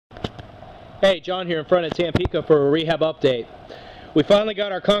Hey, John here in front of Tampico for a rehab update. We finally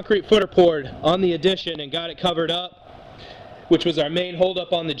got our concrete footer poured on the addition and got it covered up, which was our main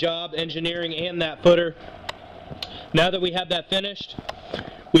holdup on the job, engineering and that footer. Now that we have that finished,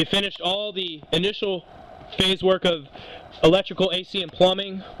 we finished all the initial phase work of electrical, AC, and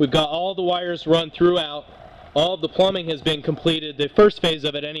plumbing. We've got all the wires run throughout. All of the plumbing has been completed, the first phase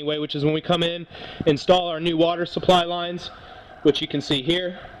of it anyway, which is when we come in, install our new water supply lines, which you can see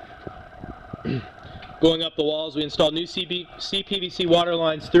here. Going up the walls, we installed new CPVC water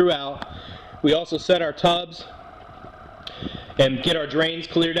lines throughout. We also set our tubs and get our drains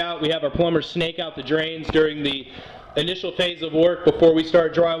cleared out. We have our plumbers snake out the drains during the initial phase of work before we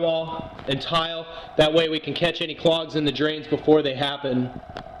start drywall and tile. That way we can catch any clogs in the drains before they happen.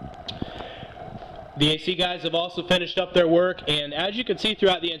 The AC guys have also finished up their work, and as you can see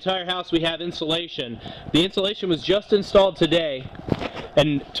throughout the entire house, we have insulation. The insulation was just installed today,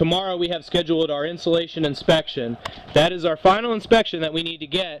 and tomorrow we have scheduled our insulation inspection. That is our final inspection that we need to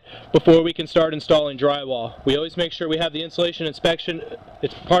get before we can start installing drywall. We always make sure we have the insulation inspection.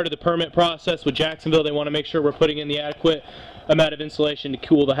 It's part of the permit process with Jacksonville. They want to make sure we're putting in the adequate amount of insulation to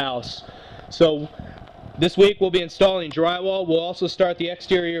cool the house. So this week we'll be installing drywall. We'll also start the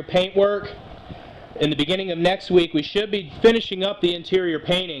exterior paint work. In the beginning of next week, we should be finishing up the interior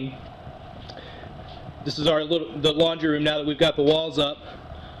painting. This is the laundry room now that we've got the walls up.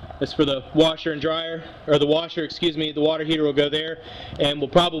 That's for the washer and dryer, or the washer, excuse me, the water heater will go there, and we'll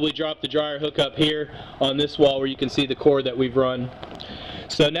probably drop the dryer hook up here on this wall where you can see the cord that we've run.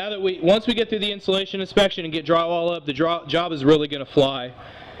 So now that once we get through the insulation inspection and get drywall up, the job is really going to fly.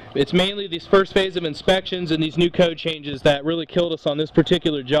 It's mainly this first phase of inspections and these new code changes that really killed us on this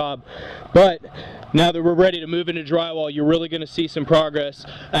particular job. But now that we're ready to move into drywall, you're really going to see some progress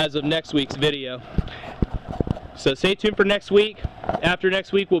as of next week's video. So stay tuned for next week. After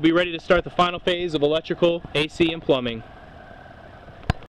next week, we'll be ready to start the final phase of electrical, AC, and plumbing.